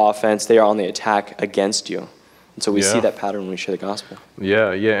total offense. They are on the attack against you. And so we see that pattern when we share the gospel.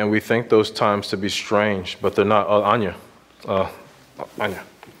 Yeah, and we think those times to be strange, but they're not. Anya. Anya.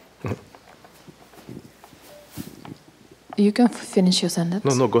 You can finish your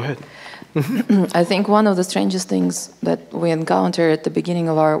sentence. No, go ahead. I think one of the strangest things that we encounter at the beginning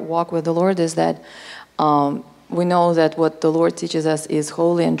of our walk with the Lord is that we know that what the Lord teaches us is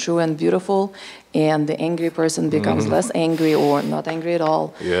holy and true and beautiful, and the angry person becomes less angry or not angry at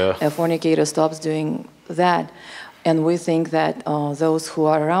all. Yeah. A fornicator stops doing that. And we think that those who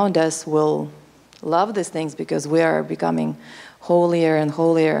are around us will love these things because we are becoming holier and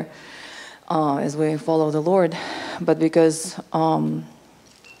holier as we follow the Lord. But because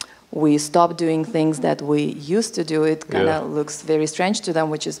we stop doing things that we used to do, it kind of looks very strange to them,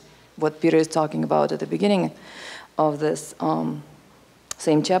 which is what Peter is talking about at the beginning of this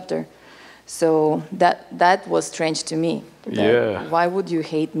same chapter. So that was strange to me. Why would you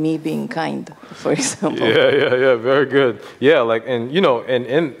hate me being kind, for example? Yeah, very good. Yeah,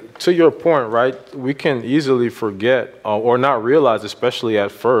 and to your point, right, we can easily forget or not realize, especially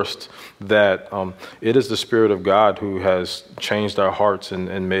at first, that it is the Spirit of God who has changed our hearts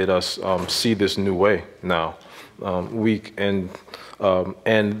and made us see this new way now.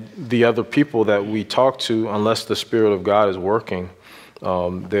 And the other people that we talk to, unless the Spirit of God is working,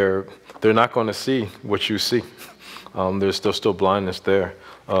 they're not going to see what you see. There's still blindness there.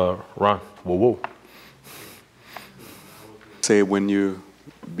 Ron, whoa. Say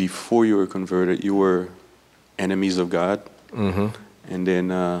before you were converted, you were enemies of God, and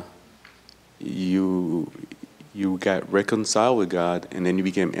then you got reconciled with God, and then you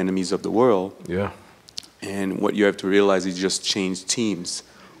became enemies of the world. Yeah. And what you have to realize is you just changed teams.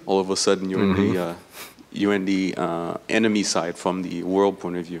 All of a sudden, you're in the enemy side from the world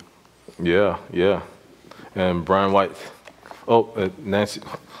point of view. Yeah. And Brian White. Nancy.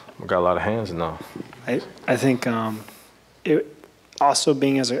 We got a lot of hands now. I think also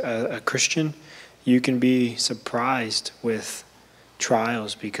being as a Christian, you can be surprised with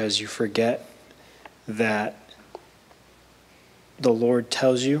trials because you forget that the Lord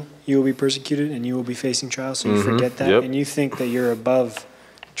tells you will be persecuted and you will be facing trials. So you forget that, and you think that you're above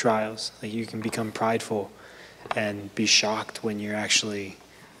trials. Like you can become prideful and be shocked when you're actually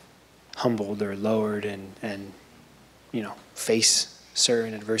humbled or lowered and face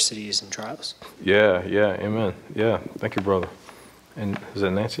certain adversities and trials. Yeah, amen. Yeah, thank you, brother. And is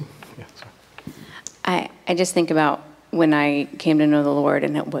that Nancy? Yeah. Sorry. I just think about when I came to know the Lord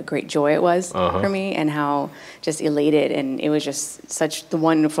and what great joy it was for me, and how just elated, and it was just such the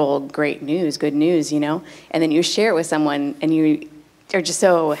wonderful, great news, good news, and then you share it with someone and you are just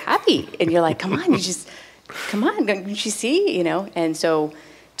so happy, and you're like, come on, come on, don't you see? You know, and so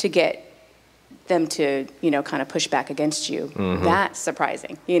to get them to, you know, kind of push back against you, that's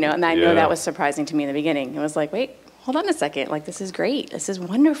surprising, you know, and I know that was surprising to me in the beginning. It was like, wait, hold on a second, like, this is great, this is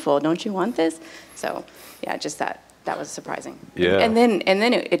wonderful, don't you want this? So, yeah, just that was surprising. Yeah. And then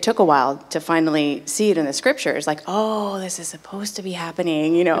it took a while to finally see it in the scriptures, like, oh, this is supposed to be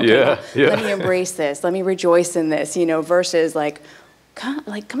happening, you know, okay, let me embrace this, let me rejoice in this, you know, versus like, come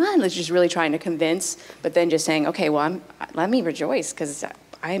on, let's just really trying to convince, but then just saying, okay, well, let me rejoice, because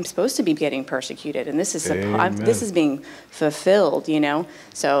I am supposed to be getting persecuted, and this is this is being fulfilled, you know.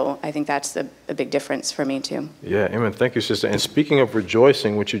 So I think that's a big difference for me too. Yeah, amen. Thank you, sister. And speaking of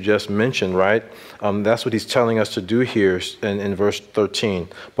rejoicing, which you just mentioned, right? That's what he's telling us to do here in verse 13.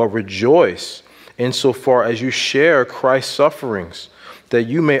 But rejoice insofar as you share Christ's sufferings, that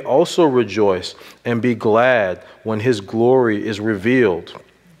you may also rejoice and be glad when his glory is revealed.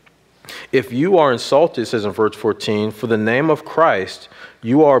 If you are insulted, it says in verse 14, for the name of Christ,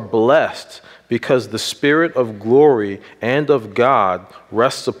 you are blessed, because the Spirit of glory and of God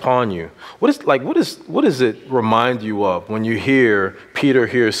rests upon you. What does it remind you of when you hear Peter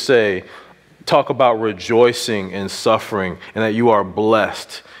here talk about rejoicing in suffering and that you are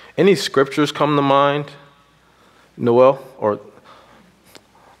blessed? Any scriptures come to mind, Noel? Or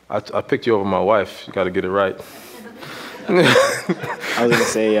I picked you over my wife. You got to get it right. I was going to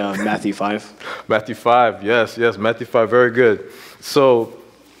say Matthew 5. Matthew 5, yes, Matthew 5, very good. So,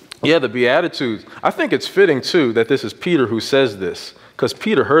 yeah, the Beatitudes. I think it's fitting, too, that this is Peter who says this, because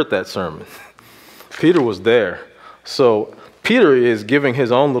Peter heard that sermon. Peter was there. So Peter is giving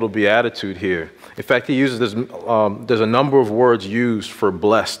his own little beatitude here. In fact, he uses this, there's a number of words used for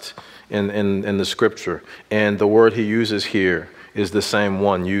blessed in the scripture, and the word he uses here is the same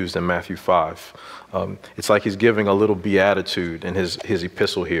one used in Matthew 5. It's like he's giving a little beatitude in his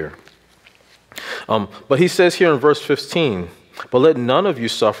epistle here. But he says here in verse 15, but let none of you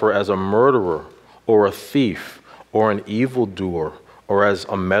suffer as a murderer or a thief or an evildoer or as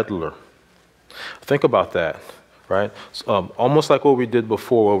a meddler. Think about that, right? Almost like what we did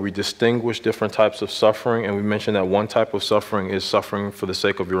before, where we distinguish different types of suffering, and we mentioned that one type of suffering is suffering for the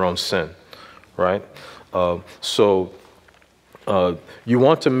sake of your own sin, right? So you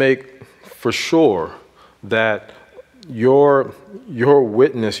want to make for sure that your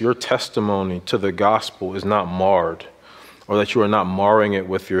witness, your testimony to the gospel is not marred, or that you are not marring it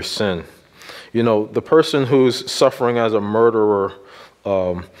with your sin. You know, the person who's suffering as a murderer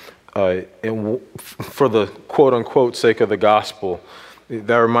for the quote-unquote sake of the gospel,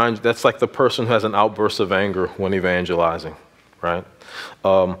 that's like the person who has an outburst of anger when evangelizing, right?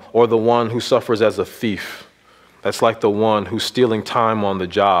 Or the one who suffers as a thief. That's like the one who's stealing time on the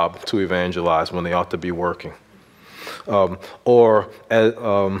job to evangelize when they ought to be working. Or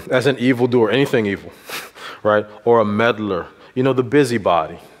as an evildoer, anything evil, right? Or a meddler, you know, the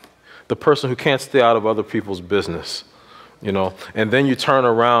busybody, the person who can't stay out of other people's business, you know. And then you turn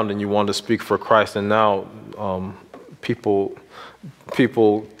around and you want to speak for Christ, and now people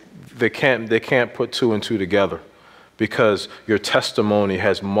they can't put two and two together, because your testimony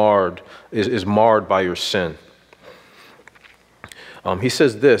is marred by your sin. He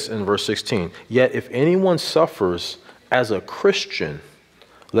says this in verse 16, yet if anyone suffers as a Christian,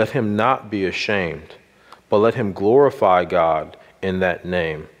 let him not be ashamed, but let him glorify God in that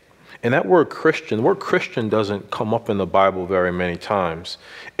name. And that word Christian, the word Christian doesn't come up in the Bible very many times.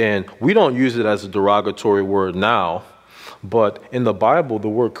 And we don't use it as a derogatory word now, but in the Bible, the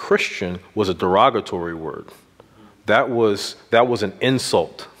word Christian was a derogatory word. That was an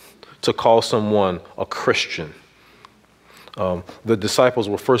insult to call someone a Christian. The disciples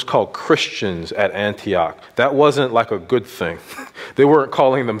were first called Christians at Antioch. That wasn't like a good thing. They weren't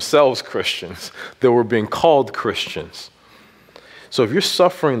calling themselves Christians. They were being called Christians. So if you're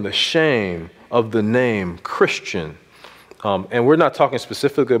suffering the shame of the name Christian, and we're not talking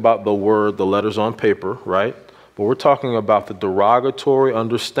specifically about the word, the letters on paper, right? But we're talking about the derogatory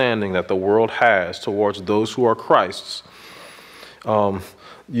understanding that the world has towards those who are Christ's.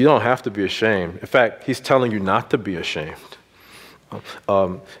 You don't have to be ashamed. In fact, he's telling you not to be ashamed.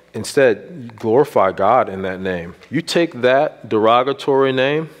 Instead, glorify God in that name. You take that derogatory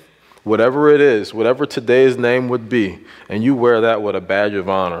name, whatever it is, whatever today's name would be, and you wear that with a badge of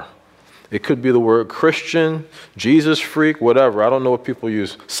honor. It could be the word Christian, Jesus freak, whatever. I don't know what people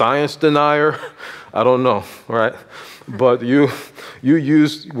use. Science denier. I don't know, right? But you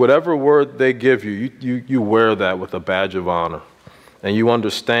use whatever word they give you. You wear that with a badge of honor, and you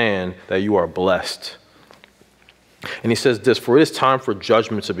understand that you are blessed. And he says this, for it is time for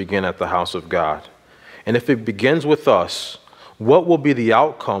judgment to begin at the house of God. And if it begins with us, what will be the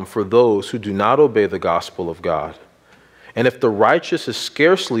outcome for those who do not obey the gospel of God? And if the righteous is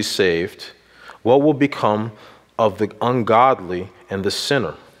scarcely saved, what will become of the ungodly and the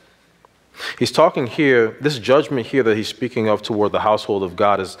sinner? He's talking here, this judgment here that he's speaking of toward the household of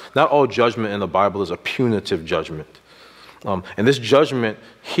God is not all judgment in the Bible is a punitive judgment. And this judgment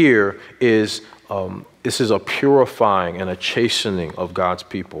here is, this is a purifying and a chastening of God's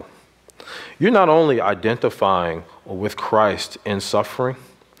people. You're not only identifying with Christ in suffering,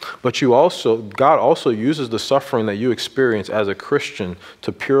 but God also uses the suffering that you experience as a Christian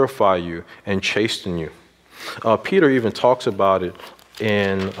to purify you and chasten you. Peter even talks about it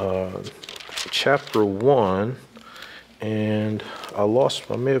in chapter 1, and I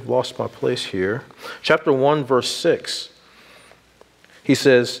may have lost my place here. Chapter 1, verse 6. He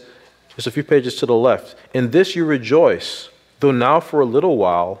says, just a few pages to the left, "In this you rejoice, though now for a little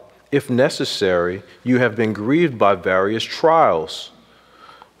while, if necessary, you have been grieved by various trials,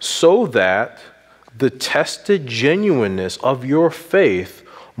 so that the tested genuineness of your faith,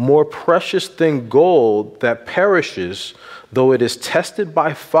 more precious than gold that perishes, though it is tested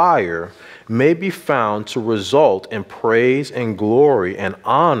by fire, may be found to result in praise and glory and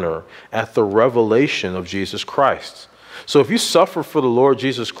honor at the revelation of Jesus Christ." So if you suffer for the Lord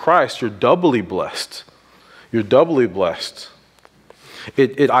Jesus Christ, you're doubly blessed. You're doubly blessed.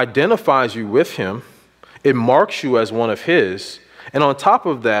 It identifies you with him. It marks you as one of his. And on top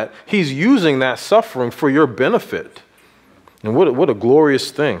of that, he's using that suffering for your benefit. And what a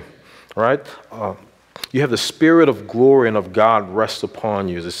glorious thing, right? You have the Spirit of glory and of God rest upon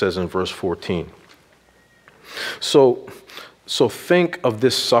you, as it says in verse 14. So think of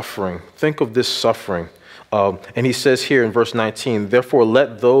this suffering. Think of this suffering. And he says here in verse 19, "Therefore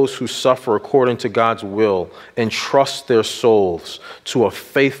let those who suffer according to God's will entrust their souls to a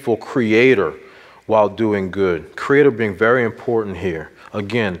faithful Creator while doing good." Creator being very important here.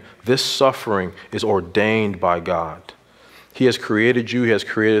 Again, this suffering is ordained by God. He has created you. He has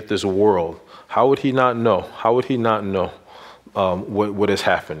created this world. How would he not know? How would he not know what is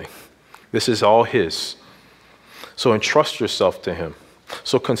happening? This is all his. So entrust yourself to him.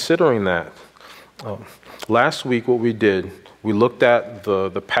 So considering that, last week what we did, we looked at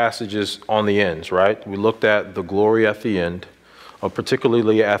the passages on the ends, right? We looked at the glory at the end,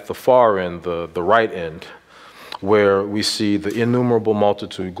 particularly at the far end, the right end, where we see the innumerable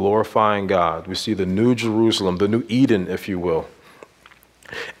multitude glorifying God. We see the new Jerusalem, the new Eden, if you will.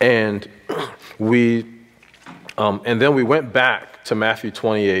 And then we went back to Matthew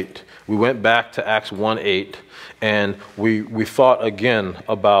 28. We went back to Acts 1:8, and we thought again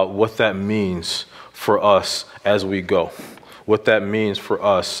about what that means for us as we go, what that means for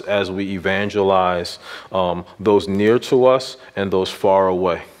us as we evangelize those near to us and those far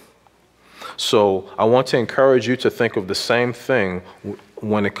away. So I want to encourage you to think of the same thing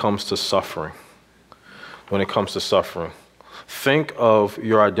when it comes to suffering. When it comes to suffering, think of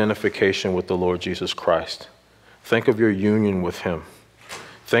your identification with the Lord Jesus Christ. Think of your union with him.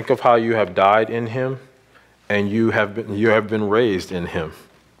 Think of how you have died in him and you have been raised in him.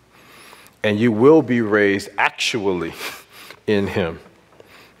 And you will be raised actually in him.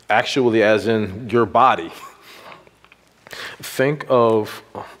 Actually as in your body. Think of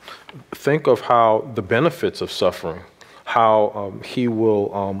how the benefits of suffering, how he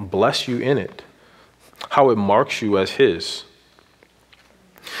will bless you in it, how it marks you as his.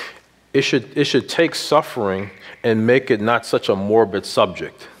 It should take suffering and make it not such a morbid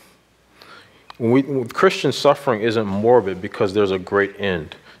subject. Christian suffering isn't morbid because there's a great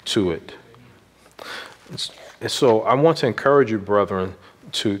end to it. So I want to encourage you, brethren,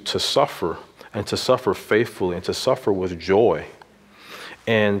 to suffer and to suffer faithfully and to suffer with joy.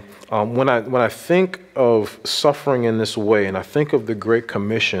 And when I think of suffering in this way and I think of the Great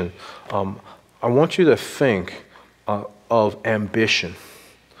Commission, I want you to think of ambition.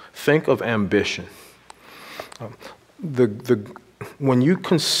 Think of ambition. When you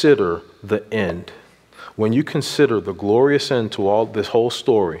consider the end, when you consider the glorious end to all this whole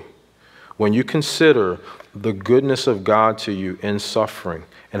story, when you consider the goodness of God to you in suffering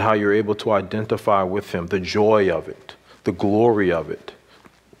and how you're able to identify with him, the joy of it, the glory of it,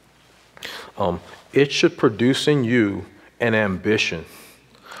 it should produce in you an ambition.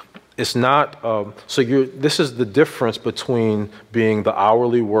 It's not, this is the difference between being the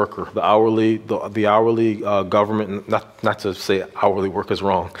hourly worker, the hourly government, not to say hourly work is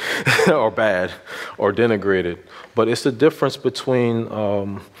wrong or bad or denigrated, but it's the difference between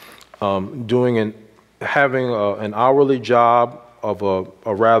having an hourly job of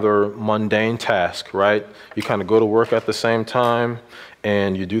a rather mundane task, right? You kind of go to work at the same time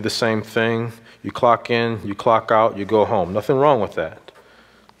and you do the same thing. You clock in, you clock out, you go home. Nothing wrong with that.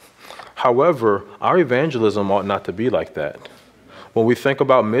 However, our evangelism ought not to be like that. When we think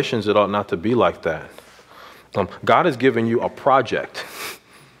about missions, it ought not to be like that. God has given you a project.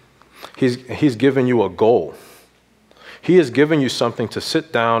 He's given you a goal. He has given you something to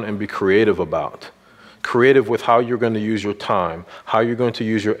sit down and be creative about. Creative with how you're going to use your time, how you're going to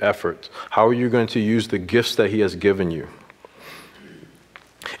use your effort, how you're going to use the gifts that He has given you.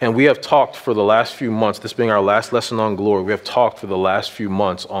 And we have talked for the last few months, this being our last lesson on glory, we have talked for the last few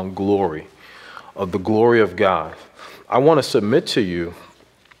months on glory, of the glory of God. I want to submit to you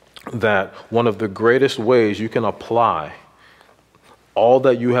that one of the greatest ways you can apply all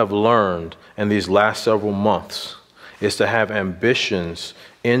that you have learned in these last several months is to have ambitions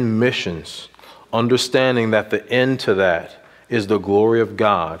in missions, understanding that the end to that is the glory of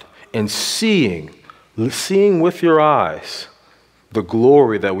God, and seeing with your eyes the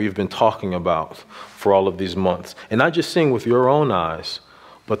glory that we've been talking about for all of these months. And not just seeing with your own eyes,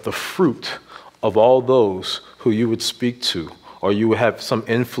 but the fruit of all those who you would speak to, or you would have some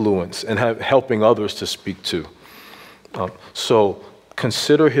influence in helping others to speak to. So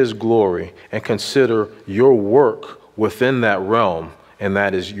consider His glory and consider your work within that realm, and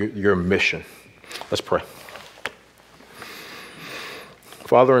that is your mission. Let's pray.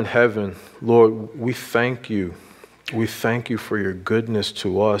 Father in heaven, Lord, we thank you. We thank you for your goodness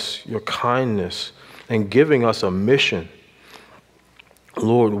to us, your kindness, and giving us a mission.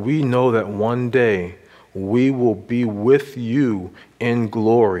 Lord, we know that one day we will be with you in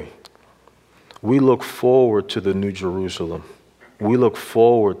glory. We look forward to the New Jerusalem. We look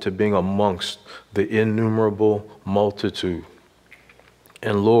forward to being amongst the innumerable multitude.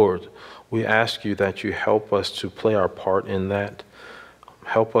 And Lord, we ask you that you help us to play our part in that.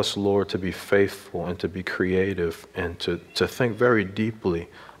 Help us, Lord, to be faithful and to be creative and to think very deeply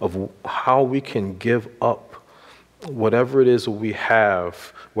of how we can give up whatever it is we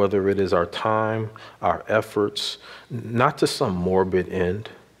have, whether it is our time, our efforts, not to some morbid end,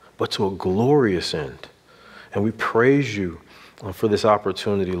 but to a glorious end. And we praise you for this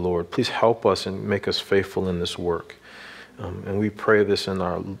opportunity, Lord. Please help us and make us faithful in this work. And we pray this in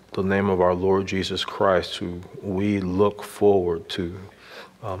the name of our Lord Jesus Christ, who we look forward to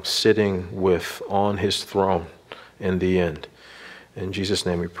sitting with on His throne in the end. In Jesus'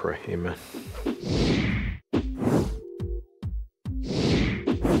 name we pray. Amen.